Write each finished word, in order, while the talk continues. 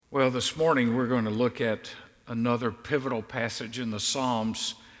Well, this morning we're going to look at another pivotal passage in the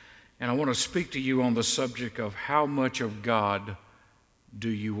Psalms, and I want to speak to you on the subject of how much of God do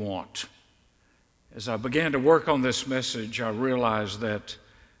you want? As I began to work on this message, I realized that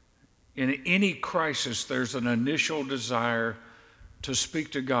in any crisis, there's an initial desire to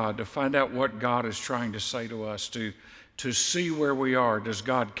speak to God, to find out what God is trying to say to us, to see where we are. Does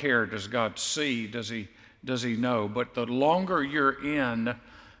God care? Does God see? Does He know? But the longer you're in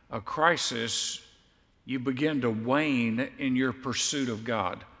a crisis, you begin to wane in your pursuit of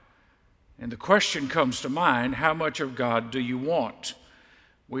God. And the question comes to mind, how much of God do you want?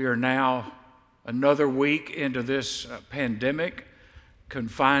 We are now another week into this pandemic,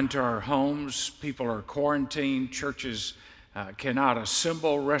 confined to our homes. People are quarantined. Churches cannot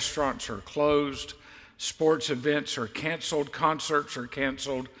assemble. Restaurants are closed. Sports events are canceled. Concerts are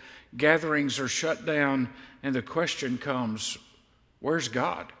canceled. Gatherings are shut down. And the question comes, where's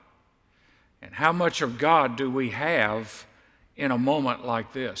God? And how much of God do we have in a moment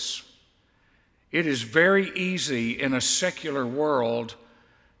like this? It is very easy in a secular world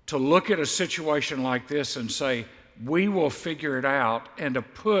to look at a situation like this and say, we will figure it out, and to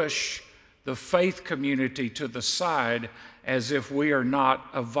push the faith community to the side as if we are not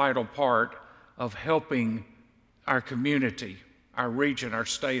a vital part of helping our community, our region, our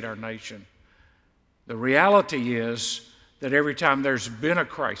state, our nation. The reality is that every time there's been a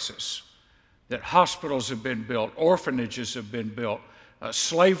crisis, that hospitals have been built, orphanages have been built,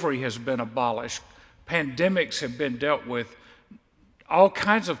 slavery has been abolished, pandemics have been dealt with, all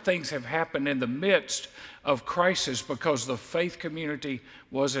kinds of things have happened in the midst of crisis because the faith community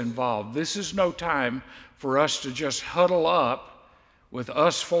was involved. This is no time for us to just huddle up with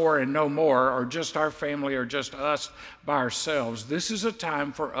us four and no more, or just our family, or just us by ourselves. This is a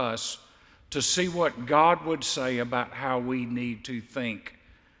time for us to see what God would say about how we need to think,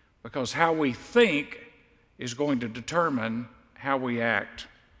 because how we think is going to determine how we act.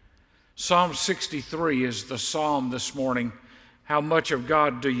 Psalm 63 is the psalm this morning. How much of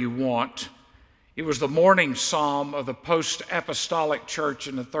God do you want? It was the morning psalm of the post-apostolic church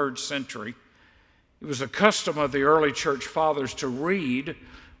in the 3rd century. It was a custom of the early church fathers to read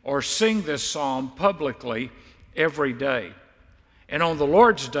or sing this psalm publicly every day. And on the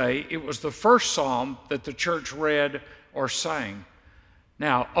Lord's Day, it was the first psalm that the church read or sang.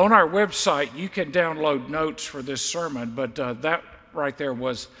 Now, on our website, you can download notes for this sermon, but that right there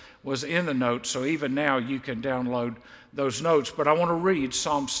was in the notes, so even now you can download those notes. But I want to read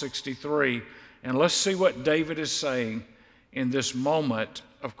Psalm 63, and let's see what David is saying in this moment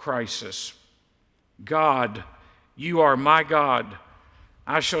of crisis. God, you are my God.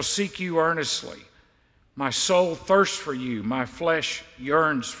 I shall seek you earnestly. My soul thirsts for you. My flesh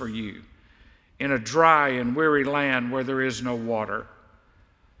yearns for you in a dry and weary land where there is no water.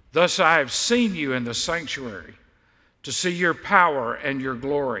 Thus I have seen you in the sanctuary, to see your power and your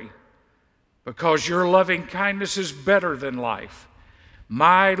glory. Because your loving kindness is better than life,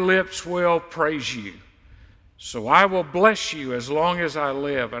 my lips will praise you. So I will bless you as long as I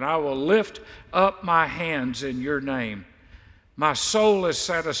live, and I will lift up my hands in your name. My soul is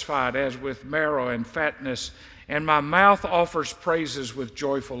satisfied as with marrow and fatness, and my mouth offers praises with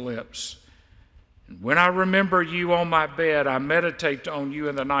joyful lips. When I remember you on my bed, I meditate on you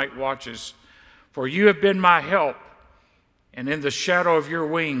in the night watches. For you have been my help, and in the shadow of your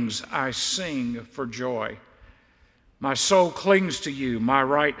wings I sing for joy. My soul clings to you, my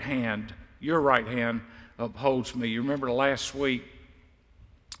right hand, your right hand upholds me. You remember last week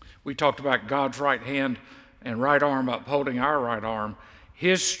we talked about God's right hand and right arm upholding our right arm.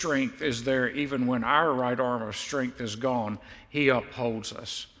 His strength is there even when our right arm of strength is gone. He upholds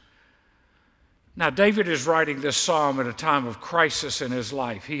us. Now, David is writing this psalm at a time of crisis in his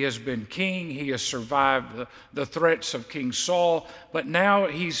life. He has been king. He has survived the threats of King Saul, but now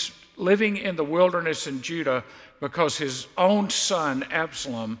he's living in the wilderness in Judah because his own son,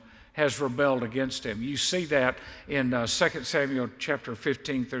 Absalom, has rebelled against him. You see that in 2 Samuel chapter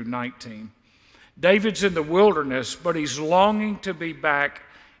 15 through 19. David's in the wilderness, but he's longing to be back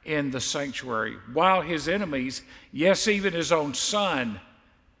in the sanctuary, while his enemies, yes, even his own son,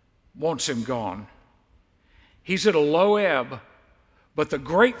 wants him gone. He's at a low ebb, but the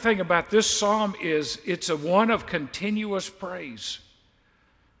great thing about this psalm is it's a one of continuous praise.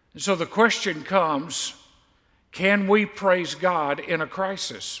 And so the question comes, can we praise God in a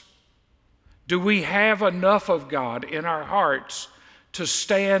crisis? Do we have enough of God in our hearts to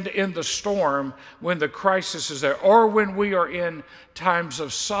stand in the storm when the crisis is there, or when we are in times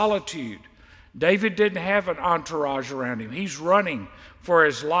of solitude, David didn't have an entourage around him. He's running for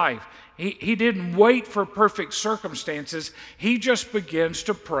his life. He didn't wait for perfect circumstances. He just begins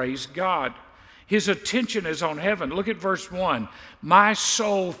to praise God. His attention is on heaven. Look at verse 1. My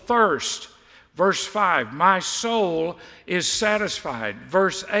soul thirsts. Verse 5, my soul is satisfied.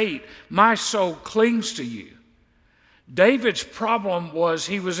 Verse 8, my soul clings to you. David's problem was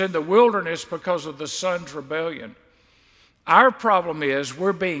he was in the wilderness because of the son's rebellion. Our problem is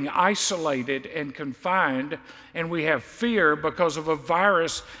we're being isolated and confined, and we have fear because of a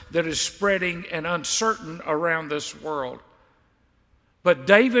virus that is spreading and uncertain around this world. But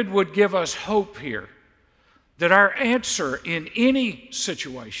David would give us hope here that our answer in any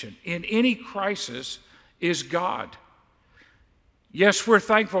situation, in any crisis, is God. Yes, we're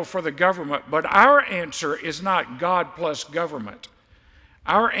thankful for the government, but our answer is not God plus government.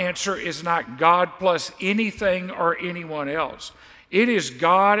 Our answer is not God plus anything or anyone else. It is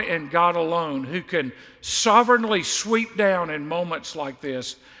God and God alone who can sovereignly sweep down in moments like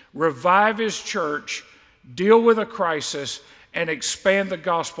this, revive His church, deal with a crisis, and expand the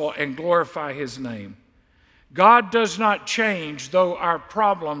gospel and glorify His name. God does not change, though our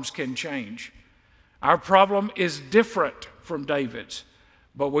problems can change. Our problem is different from David's,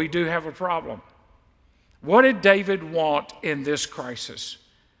 but we do have a problem. What did David want in this crisis?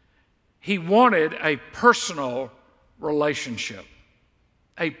 He wanted a personal relationship.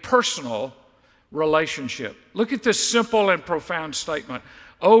 A personal relationship. Look at this simple and profound statement.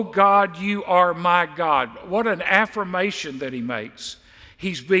 Oh God, you are my God. What an affirmation that he makes.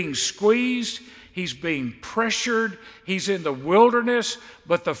 He's being squeezed. He's being pressured. He's in the wilderness.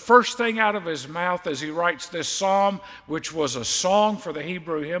 But the first thing out of his mouth as he writes this psalm, which was a song for the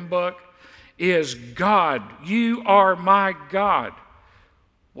Hebrew hymn book, is God, you are my God.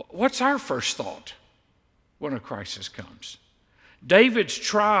 What's our first thought when a crisis comes? David's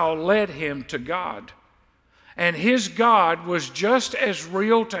trial led him to God. And his God was just as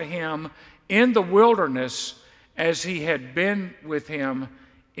real to him in the wilderness as he had been with him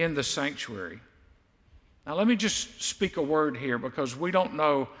in the sanctuary. Now, let me just speak a word here because we don't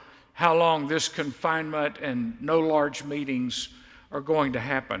know how long this confinement and no large meetings are going to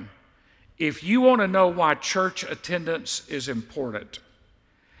happen. If you want to know why church attendance is important,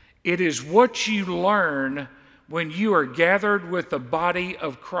 it is what you learn when you are gathered with the body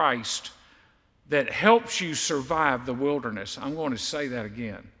of Christ that helps you survive the wilderness. I'm going to say that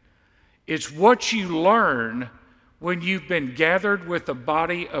again. It's what you learn when you've been gathered with the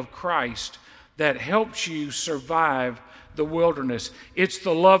body of Christ that helps you survive the wilderness. It's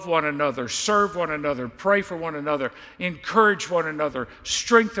to love one another, serve one another, pray for one another, encourage one another,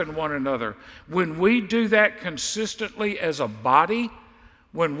 strengthen one another. When we do that consistently as a body,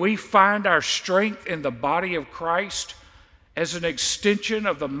 when we find our strength in the body of Christ as an extension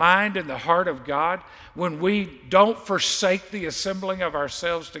of the mind and the heart of God, when we don't forsake the assembling of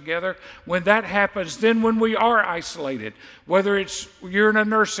ourselves together, when that happens, then when we are isolated, whether it's you're in a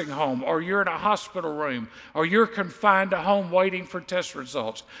nursing home or you're in a hospital room or you're confined to home waiting for test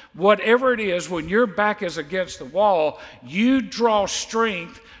results, whatever it is, when your back is against the wall, you draw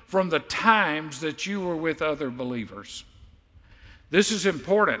strength from the times that you were with other believers. This is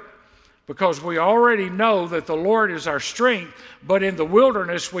important because we already know that the Lord is our strength, but in the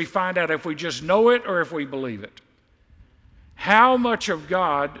wilderness we find out if we just know it or if we believe it. How much of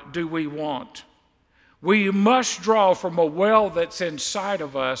God do we want? We must draw from a well that's inside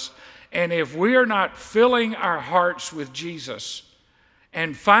of us, and if we are not filling our hearts with Jesus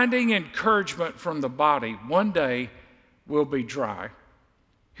and finding encouragement from the body, one day we'll be dry.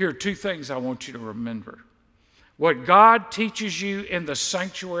 Here are two things I want you to remember. What God teaches you in the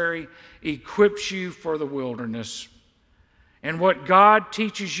sanctuary equips you for the wilderness. And what God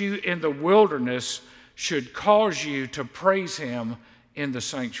teaches you in the wilderness should cause you to praise Him in the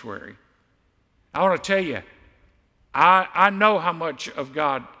sanctuary. I want to tell you, I know how much of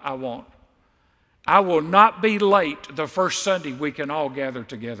God I want. I will not be late the first Sunday we can all gather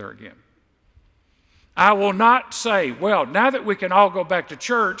together again. I will not say, well, now that we can all go back to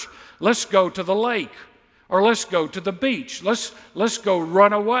church, let's go to the lake. Or let's go to the beach. Let's go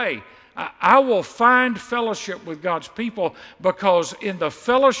run away. I will find fellowship with God's people because in the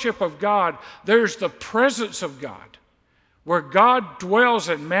fellowship of God, there's the presence of God, where God dwells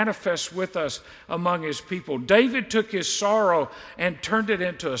and manifests with us among His people. David took his sorrow and turned it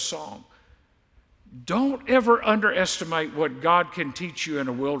into a song. Don't ever underestimate what God can teach you in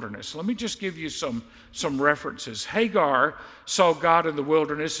a wilderness. Let me just give you some references. Hagar saw God in the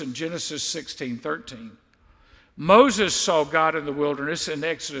wilderness in Genesis 16:13. Moses saw God in the wilderness in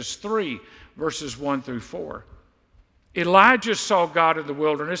Exodus 3, verses 1 through 4. Elijah saw God in the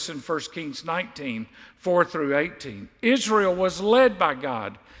wilderness in 1 Kings 19, 4 through 18. Israel was led by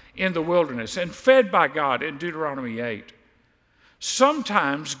God in the wilderness and fed by God in Deuteronomy 8.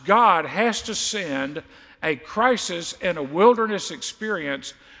 Sometimes God has to send a crisis and a wilderness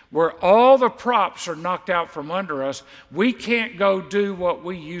experience where all the props are knocked out from under us. We can't go do what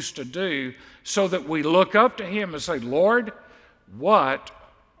we used to do, so that we look up to Him and say, Lord, what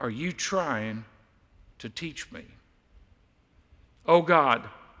are you trying to teach me? Oh God,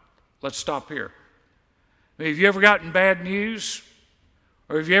 let's stop here. Have you ever gotten bad news?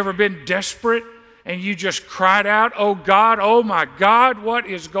 Or have you ever been desperate and you just cried out, oh God, oh my God, what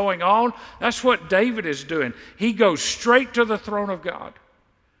is going on? That's what David is doing. He goes straight to the throne of God.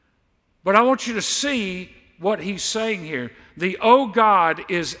 But I want you to see what he's saying here. The oh God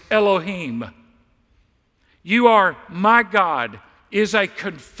is Elohim. You are my God is a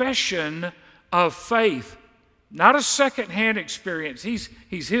confession of faith. Not a second-hand experience. He's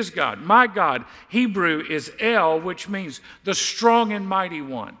his God. My God, Hebrew is El, which means the strong and mighty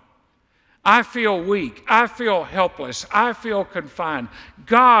one. I feel weak. I feel helpless. I feel confined.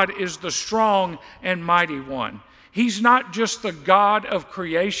 God is the strong and mighty one. He's not just the God of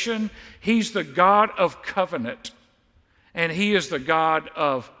creation. He's the God of covenant. And He is the God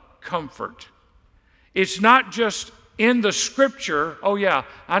of comfort. It's not just in the Scripture. Oh yeah,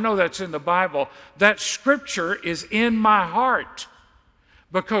 I know that's in the Bible. That Scripture is in my heart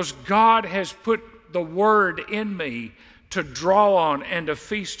because God has put the Word in me to draw on and to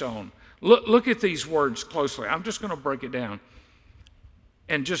feast on. Look at these words closely. I'm just going to break it down.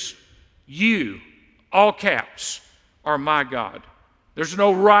 And just you, all caps, are my God. There's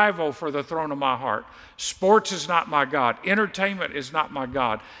no rival for the throne of my heart. Sports is not my God. Entertainment is not my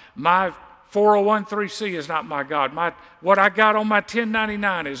God. My 401(c) is not my God. What I got on my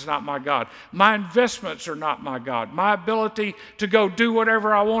 1099 is not my God. My investments are not my God. My ability to go do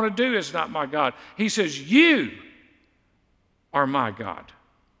whatever I want to do is not my God. He says, you are my God.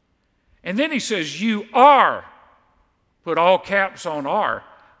 And then he says, you are, put all caps on are,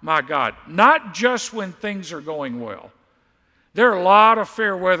 my God. Not just when things are going well. There are a lot of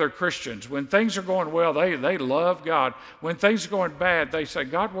fair weather Christians. When things are going well, they love God. When things are going bad, they say,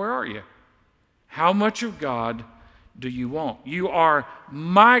 God, where are you? How much of God do you want? You are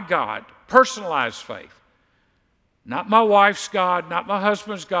my God, personalized faith. Not my wife's God, not my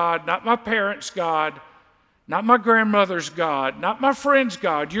husband's God, not my parents' God, not my grandmother's God, not my friend's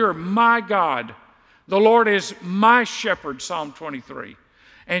God. You're my God. The Lord is my shepherd, Psalm 23.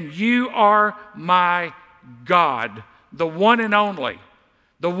 And you are my God, the one and only,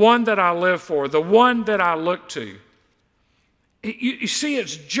 the one that I live for, the one that I look to. You see,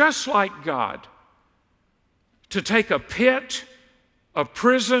 it's just like God to take a pit, a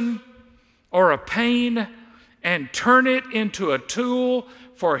prison, or a pain and turn it into a tool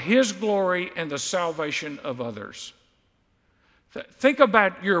for His glory and the salvation of others. Think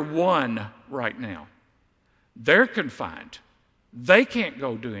about your one right now. They're confined. They can't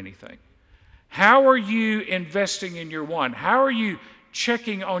go do anything. How are you investing in your one? How are you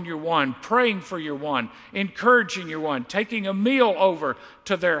checking on your one, praying for your one, encouraging your one, taking a meal over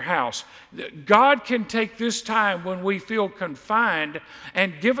to their house? God can take this time when we feel confined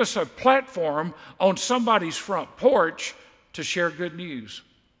and give us a platform on somebody's front porch to share good news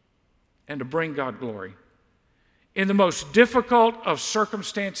and to bring God glory. In the most difficult of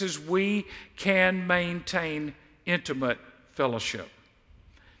circumstances, we can maintain intimate fellowship.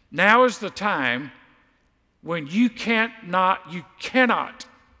 Now is the time when you cannot,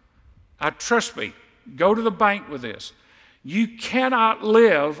 trust me, go to the bank with this. You cannot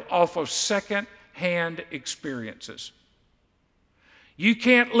live off of second-hand experiences. You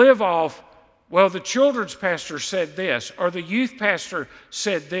can't live off, well, the children's pastor said this, or the youth pastor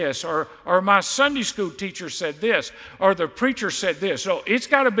said this, or my Sunday school teacher said this, or the preacher said this. So it's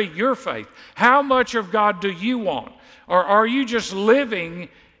got to be your faith. How much of God do you want? Or are you just living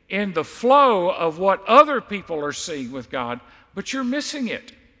in the flow of what other people are seeing with God, but you're missing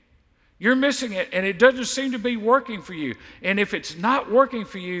it? You're missing it, and it doesn't seem to be working for you. And if it's not working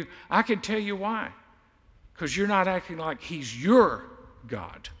for you, I can tell you why. Because you're not acting like He's your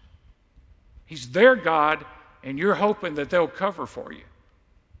God. He's their God, and you're hoping that they'll cover for you.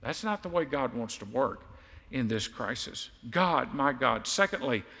 That's not the way God wants to work in this crisis. God, my God.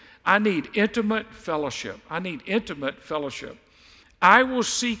 Secondly, I need intimate fellowship. I need intimate fellowship. I will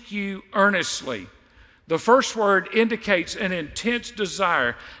seek you earnestly. The first word indicates an intense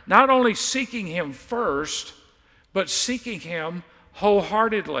desire, not only seeking Him first, but seeking Him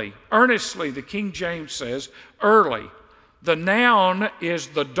wholeheartedly. Earnestly, the King James says, early. The noun is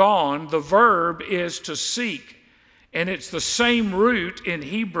the dawn. The verb is to seek. And it's the same root in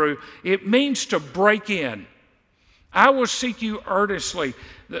Hebrew. It means to break in. I will seek you earnestly.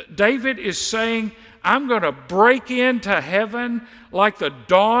 David is saying, I'm going to break into heaven like the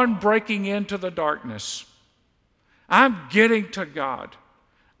dawn breaking into the darkness. I'm getting to God.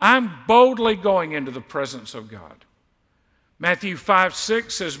 I'm boldly going into the presence of God. Matthew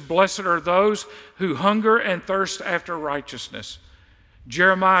 5:6 says, blessed are those who hunger and thirst after righteousness.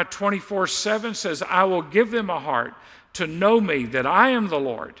 Jeremiah 24:7 says, I will give them a heart to know me, that I am the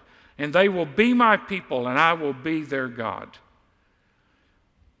Lord, and they will be my people, and I will be their God.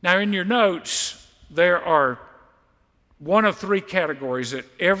 Now, in your notes, there are one of three categories that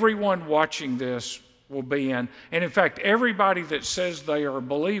everyone watching this will be in. And in fact, everybody that says they are a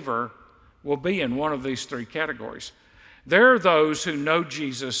believer will be in one of these three categories. There are those who know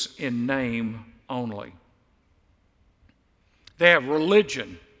Jesus in name only. They have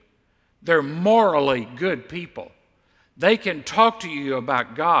religion. They're morally good people. They can talk to you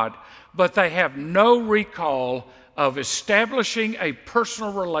about God, but they have no recall of establishing a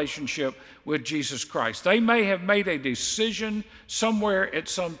personal relationship with Jesus Christ. They may have made a decision somewhere at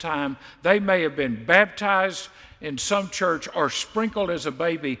some time. They may have been baptized in some church or sprinkled as a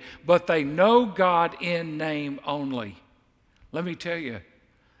baby, but they know God in name only. Let me tell you,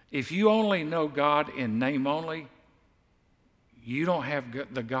 if you only know God in name only, you don't have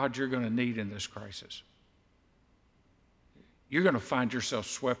the God you're going to need in this crisis. You're going to find yourself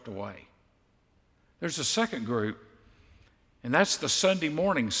swept away. There's a second group, and that's the Sunday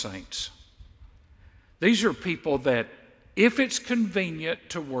morning saints. These are people that, if it's convenient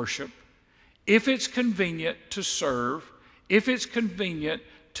to worship, if it's convenient to serve, if it's convenient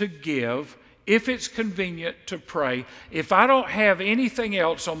to give, if it's convenient to pray, if I don't have anything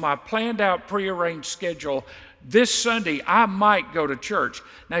else on my planned out, prearranged schedule, this Sunday I might go to church.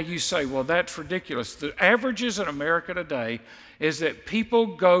 Now you say, well, that's ridiculous. The averages in America today is that people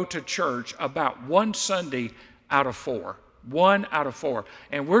go to church about one Sunday out of four. 1 out of 4.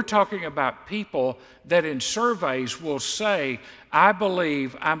 And we're talking about people that in surveys will say, I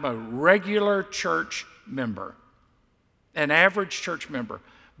believe I'm a regular church member, an average church member,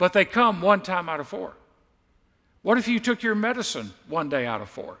 but they come one time out of 4. What if you took your medicine one day out of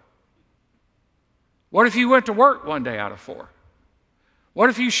 4? What if you went to work one day out of 4? What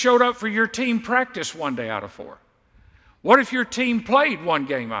if you showed up for your team practice one day out of 4? What if your team played one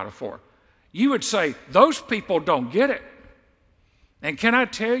game out of 4? You would say, those people don't get it. And can I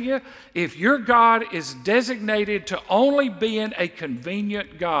tell you, if your God is designated to only being a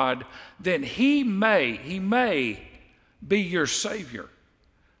convenient God, then he may be your Savior,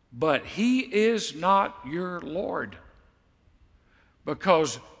 but he is not your Lord.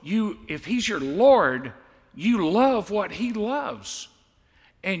 Because if he's your Lord, you love what he loves,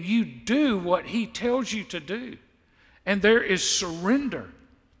 and you do what he tells you to do. And there is surrender.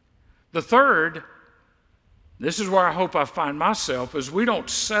 The third, this is where I hope I find myself, is we don't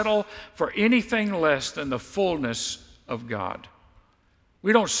settle for anything less than the fullness of God.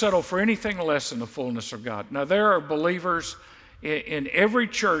 We don't settle for anything less than the fullness of God. Now, there are believers in every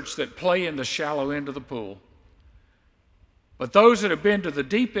church that play in the shallow end of the pool. But those that have been to the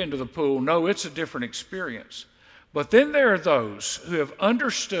deep end of the pool know it's a different experience. But then there are those who have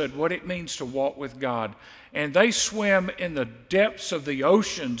understood what it means to walk with God, and they swim in the depths of the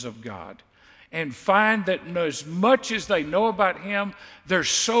oceans of God and find that as much as they know about him, there's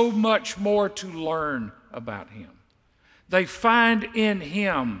so much more to learn about him. They find in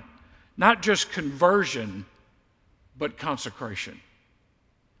him not just conversion, but consecration.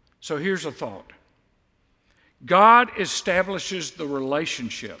 So here's a thought. God establishes the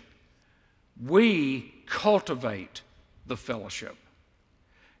relationship. We cultivate the fellowship.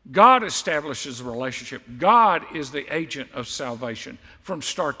 God establishes the relationship. God is the agent of salvation from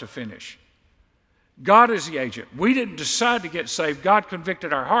start to finish. God is the agent. We didn't decide to get saved. God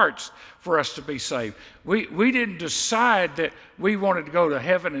convicted our hearts for us to be saved. We didn't decide that we wanted to go to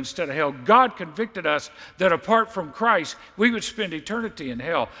heaven instead of hell. God convicted us that apart from Christ, we would spend eternity in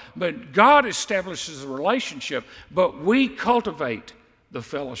hell. But God establishes a relationship, but we cultivate the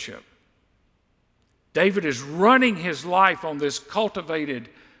fellowship. David is running his life on this cultivated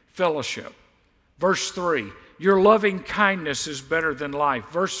fellowship. Verse 3, your loving kindness is better than life.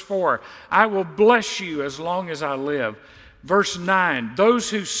 Verse 4, I will bless you as long as I live. Verse 9, those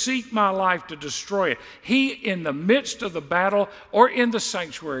who seek my life to destroy it. He, in the midst of the battle or in the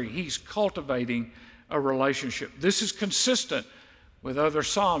sanctuary, he's cultivating a relationship. This is consistent with other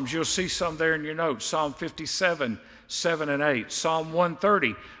Psalms. You'll see some there in your notes. Psalm 57, 7 and 8. Psalm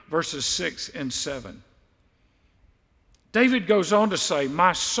 130, verses 6 and 7. David goes on to say,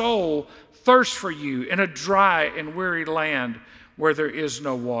 my soul thirsts for you in a dry and weary land where there is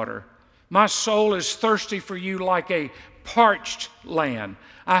no water. My soul is thirsty for you like a parched land.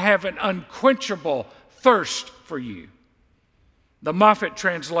 I have an unquenchable thirst for you. The Moffat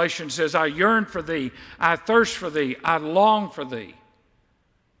translation says, I yearn for thee, I thirst for thee, I long for thee.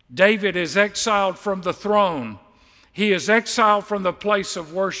 David is exiled from the throne. He is exiled from the place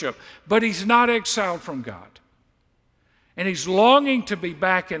of worship, but he's not exiled from God. And he's longing to be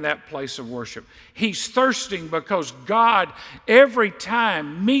back in that place of worship. He's thirsting because God every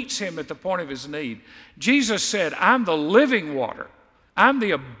time meets him at the point of his need. Jesus said, I'm the living water. I'm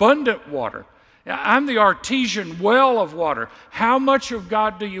the abundant water. I'm the artesian well of water. How much of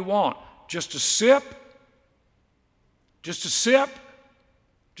God do you want? Just a sip? Just a sip?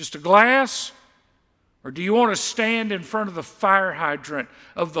 Just a glass? Or do you want to stand in front of the fire hydrant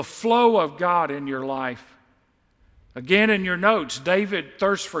of the flow of God in your life? Again, in your notes, David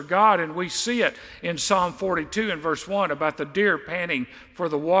thirsts for God, and we see it in Psalm 42 and verse 1 about the deer panting for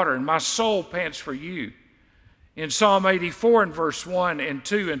the water, and my soul pants for you. In Psalm 84 and verse 1 and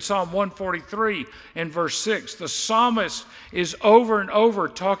 2, in Psalm 143 and verse 6, the psalmist is over and over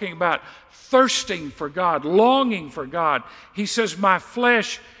talking about thirsting for God, longing for God. He says, my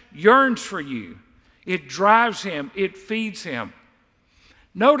flesh yearns for you. It drives him, it feeds him.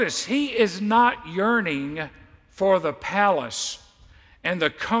 Notice, he is not yearning for the palace and the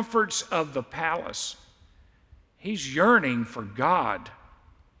comforts of the palace. He's yearning for God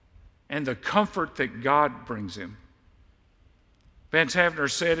and the comfort that God brings him. Vance Havner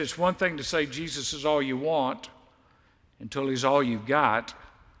said, it's one thing to say Jesus is all you want until he's all you've got,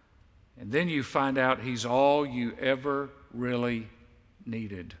 and then you find out he's all you ever really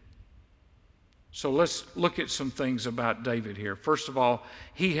needed. So let's look at some things about David here. First of all,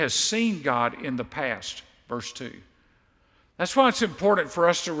 he has seen God in the past, verse 2. That's why it's important for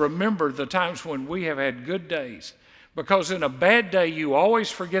us to remember the times when we have had good days, because in a bad day, you always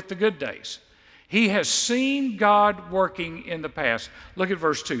forget the good days. He has seen God working in the past. Look at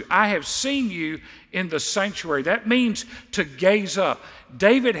verse 2. I have seen you in the sanctuary. That means to gaze up.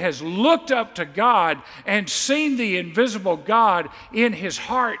 David has looked up to God and seen the invisible God in his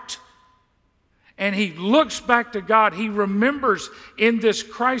heart. And he looks back to God. He remembers in this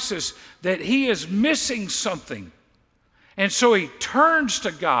crisis that he is missing something. And so he turns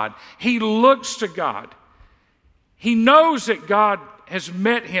to God. He looks to God. He knows that God has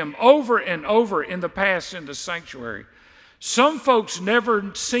met him over and over in the past in the sanctuary. Some folks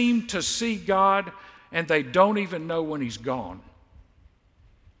never seem to see God, and they don't even know when he's gone.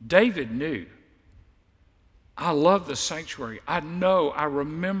 David knew. I love the sanctuary. I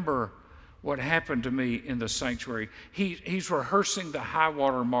remember what happened to me in the sanctuary. He's rehearsing the high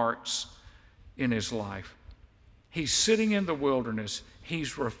water marks in his life. He's sitting in the wilderness.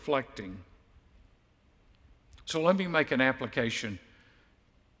 He's reflecting. So let me make an application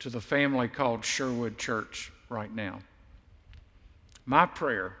to the family called Sherwood Church right now. My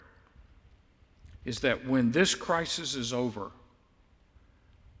prayer is that when this crisis is over,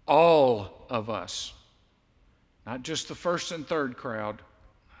 all of us, not just the first and third crowd,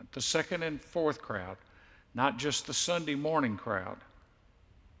 not the second and fourth crowd, not just the Sunday morning crowd,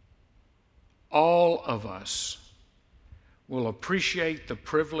 all of us will appreciate the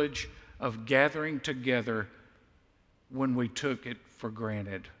privilege of gathering together when we took it for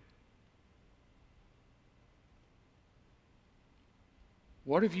granted.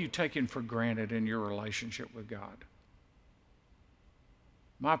 What have you taken for granted in your relationship with God?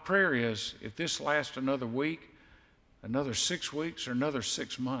 My prayer is, if this lasts another week, another 6 weeks, or another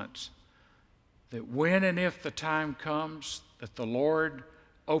 6 months, that when and if the time comes that the Lord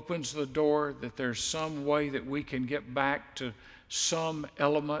opens the door, that there's some way that we can get back to some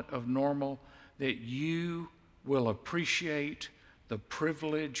element of normal, that you will appreciate the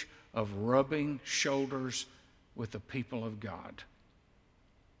privilege of rubbing shoulders with the people of God.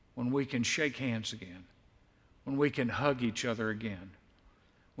 When we can shake hands again, when we can hug each other again,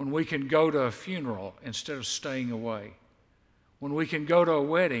 when we can go to a funeral instead of staying away, when we can go to a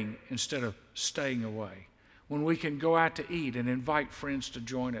wedding instead of staying away, when we can go out to eat and invite friends to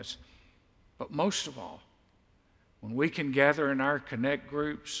join us. But most of all, when we can gather in our connect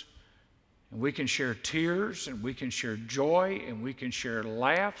groups and we can share tears and we can share joy and we can share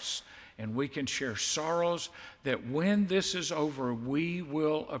laughs and we can share sorrows, that when this is over, we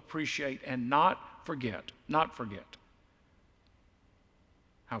will appreciate and not forget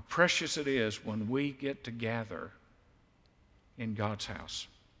how precious it is when we get to gather in God's house.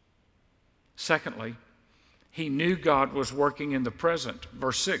 Secondly, He knew God was working in the present.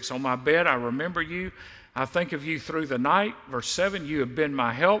 Verse 6, on my bed I remember you. I think of you through the night. Verse 7, you have been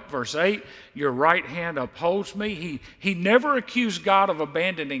my help. Verse 8, your right hand upholds me. He never accused God of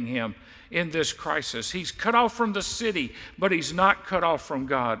abandoning him in this crisis. He's cut off from the city, but he's not cut off from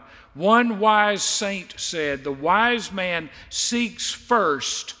God. One wise saint said, the wise man seeks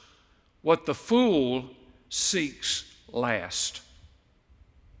first what the fool seeks last.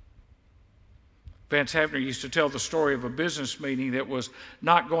 Vance Havner used to tell the story of a business meeting that was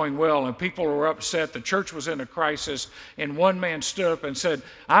not going well, and people were upset. The church was in a crisis, and one man stood up and said,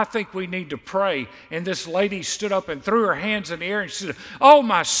 I think we need to pray. And this lady stood up and threw her hands in the air and she said, oh,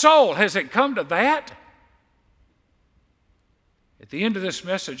 my soul, has it come to that? At the end of this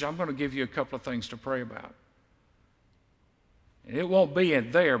message, I'm going to give you a couple of things to pray about. And it won't be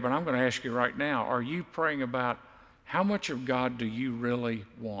in there, but I'm going to ask you right now, are you praying about how much of God do you really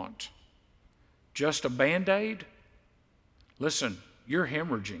want? Just a Band-Aid? Listen, you're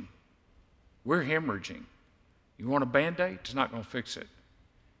hemorrhaging. We're hemorrhaging. You want a Band-Aid? It's not going to fix it.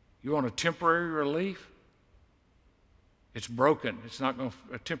 You want a temporary relief? It's broken.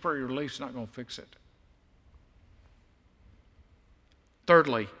 A temporary relief is not going to fix it.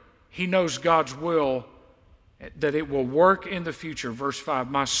 Thirdly, he knows God's will, that it will work in the future. Verse 5,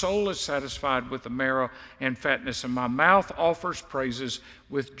 my soul is satisfied with the marrow and fatness, and my mouth offers praises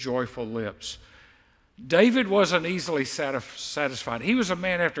with joyful lips. David wasn't easily satisfied. He was a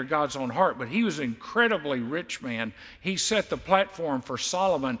man after God's own heart, but he was an incredibly rich man. He set the platform for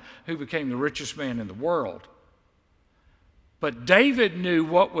Solomon, who became the richest man in the world. But David knew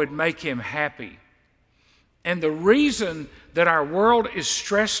what would make him happy. And the reason that our world is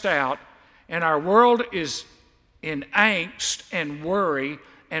stressed out and our world is in angst and worry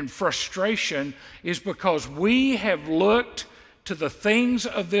and frustration is because we have looked to the things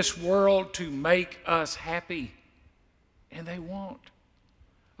of this world to make us happy, and they won't.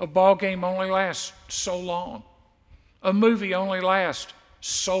 A ball game only lasts so long. A movie only lasts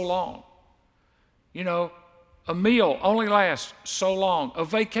so long. You know, a meal only lasts so long. A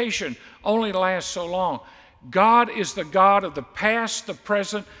vacation only lasts so long. God is the God of the past, the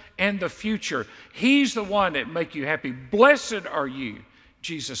present, and the future. He's the one that makes you happy. Blessed are you,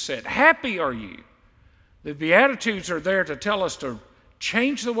 Jesus said. Happy are you. The Beatitudes are there to tell us to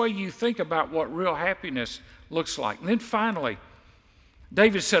change the way you think about what real happiness looks like. And then finally,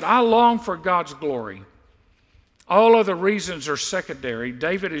 David said, I long for God's glory. All other reasons are secondary.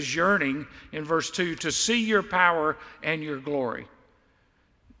 David is yearning, in verse 2, to see your power and your glory.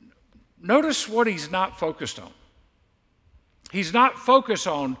 Notice what he's not focused on. He's not focused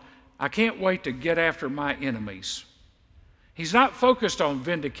on, I can't wait to get after my enemies. He's not focused on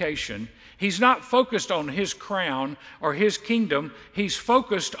vindication. He's not focused on his crown or his kingdom. He's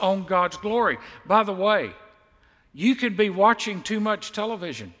focused on God's glory. By the way, you can be watching too much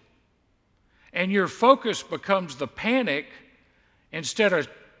television, and your focus becomes the panic instead of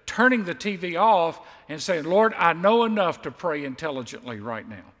turning the TV off and saying, Lord, I know enough to pray intelligently right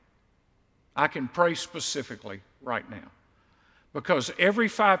now. I can pray specifically right now. Because every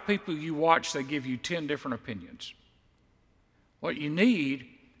 5 people you watch, they give you 10 different opinions. What you need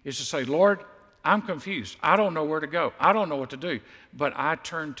is to say, Lord, I'm confused. I don't know where to go. I don't know what to do. But I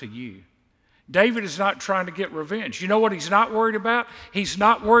turn to you. David is not trying to get revenge. You know what he's not worried about? He's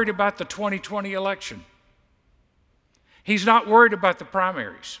not worried about the 2020 election. He's not worried about the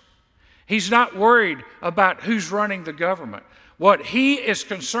primaries. He's not worried about who's running the government. What he is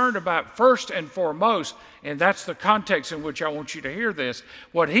concerned about first and foremost, and that's the context in which I want you to hear this,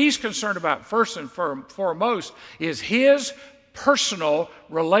 what he's concerned about first and foremost is his personal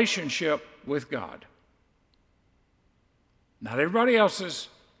relationship with God. Not everybody else's,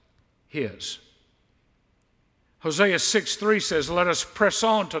 his. Hosea 6:3 says, let us press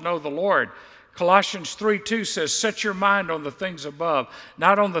on to know the Lord. Colossians 3:2 says, set your mind on the things above,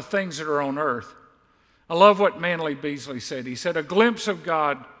 not on the things that are on earth. I love what Manly Beasley said. He said, a glimpse of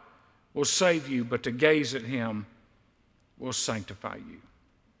God will save you, but to gaze at him will sanctify you.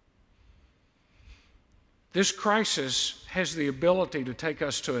 This crisis has the ability to take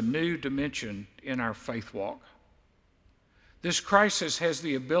us to a new dimension in our faith walk. This crisis has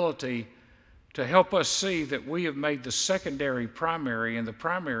the ability to help us see that we have made the secondary primary and the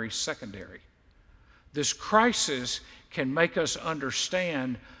primary secondary. This crisis can make us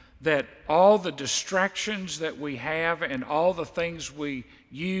understand that all the distractions that we have and all the things we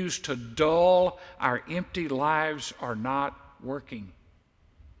use to dull our empty lives are not working.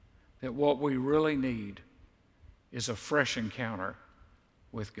 That what we really need is a fresh encounter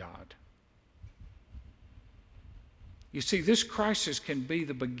with God. You see, this crisis can be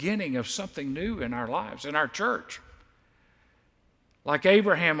the beginning of something new in our lives, in our church. Like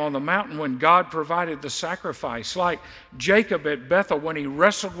Abraham on the mountain when God provided the sacrifice, like Jacob at Bethel when he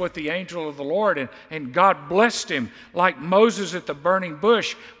wrestled with the angel of the Lord and God blessed him, like Moses at the burning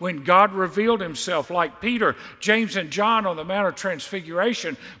bush when God revealed himself, like Peter, James, and John on the Mount of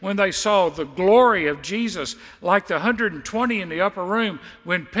Transfiguration when they saw the glory of Jesus, like the 120 in the upper room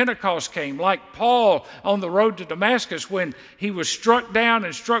when Pentecost came, like Paul on the road to Damascus when he was struck down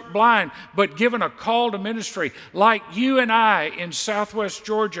and struck blind but given a call to ministry, like you and I in Southwest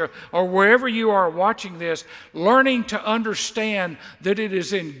Georgia, or wherever you are watching this, learning to understand that it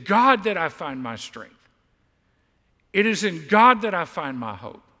is in God that I find my strength. It is in God that I find my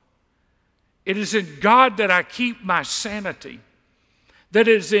hope. It is in God that I keep my sanity. That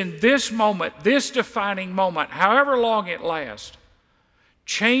it is in this moment, this defining moment, however long it lasts,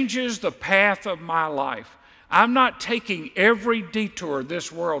 changes the path of my life. I'm not taking every detour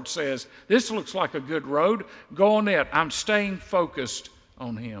this world says, this looks like a good road, go on it. I'm staying focused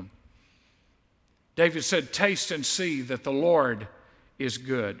on Him. David said, taste and see that the Lord is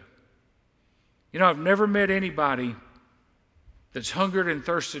good. You know, I've never met anybody that's hungered and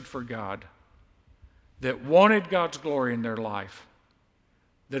thirsted for God, that wanted God's glory in their life,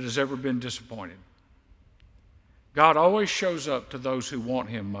 that has ever been disappointed. God always shows up to those who want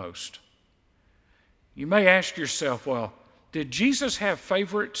Him most. You may ask yourself, well, did Jesus have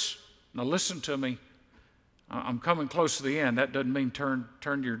favorites? Now listen to me. I'm coming close to the end. That doesn't mean turn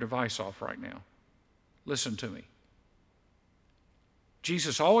your device off right now. Listen to me.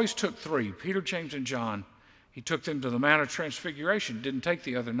 Jesus always took three, Peter, James, and John. He took them to the Mount of Transfiguration, didn't take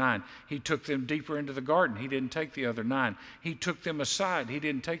the other 9. He took them deeper into the garden. He didn't take the other 9. He took them aside. He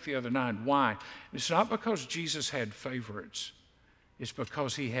didn't take the other 9. Why? It's not because Jesus had favorites. It's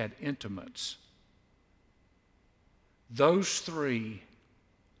because He had intimates. Those 3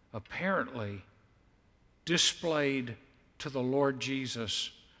 apparently displayed to the Lord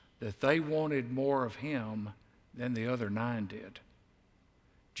Jesus that they wanted more of Him than the other 9 did.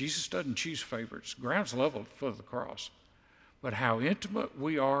 Jesus doesn't choose favorites. Ground's level at the foot of the cross. But how intimate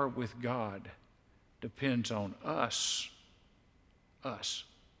we are with God depends on us. Us.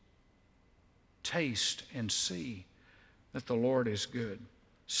 Taste and see that the Lord is good.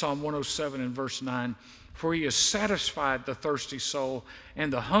 Psalm 107 and verse 9, for He has satisfied the thirsty soul,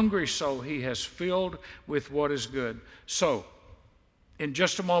 and the hungry soul He has filled with what is good. So, in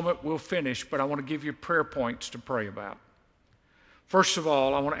just a moment we'll finish, but I want to give you prayer points to pray about. First of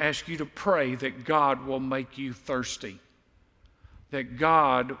all, I want to ask you to pray that God will make you thirsty. That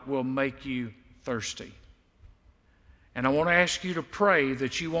God will make you thirsty. And I want to ask you to pray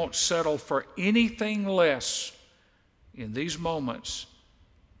that you won't settle for anything less in these moments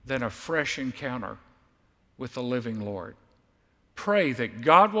than a fresh encounter with the living Lord. Pray that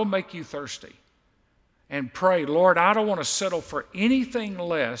God will make you thirsty. And pray, Lord, I don't want to settle for anything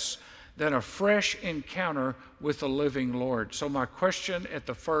less than a fresh encounter with the living Lord. So my question at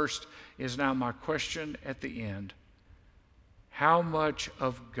the first is now my question at the end. How much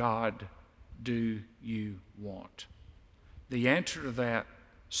of God do you want? The answer to that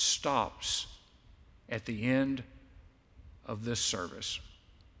stops at the end of this service.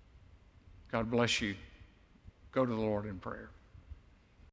 God bless you. Go to the Lord in prayer.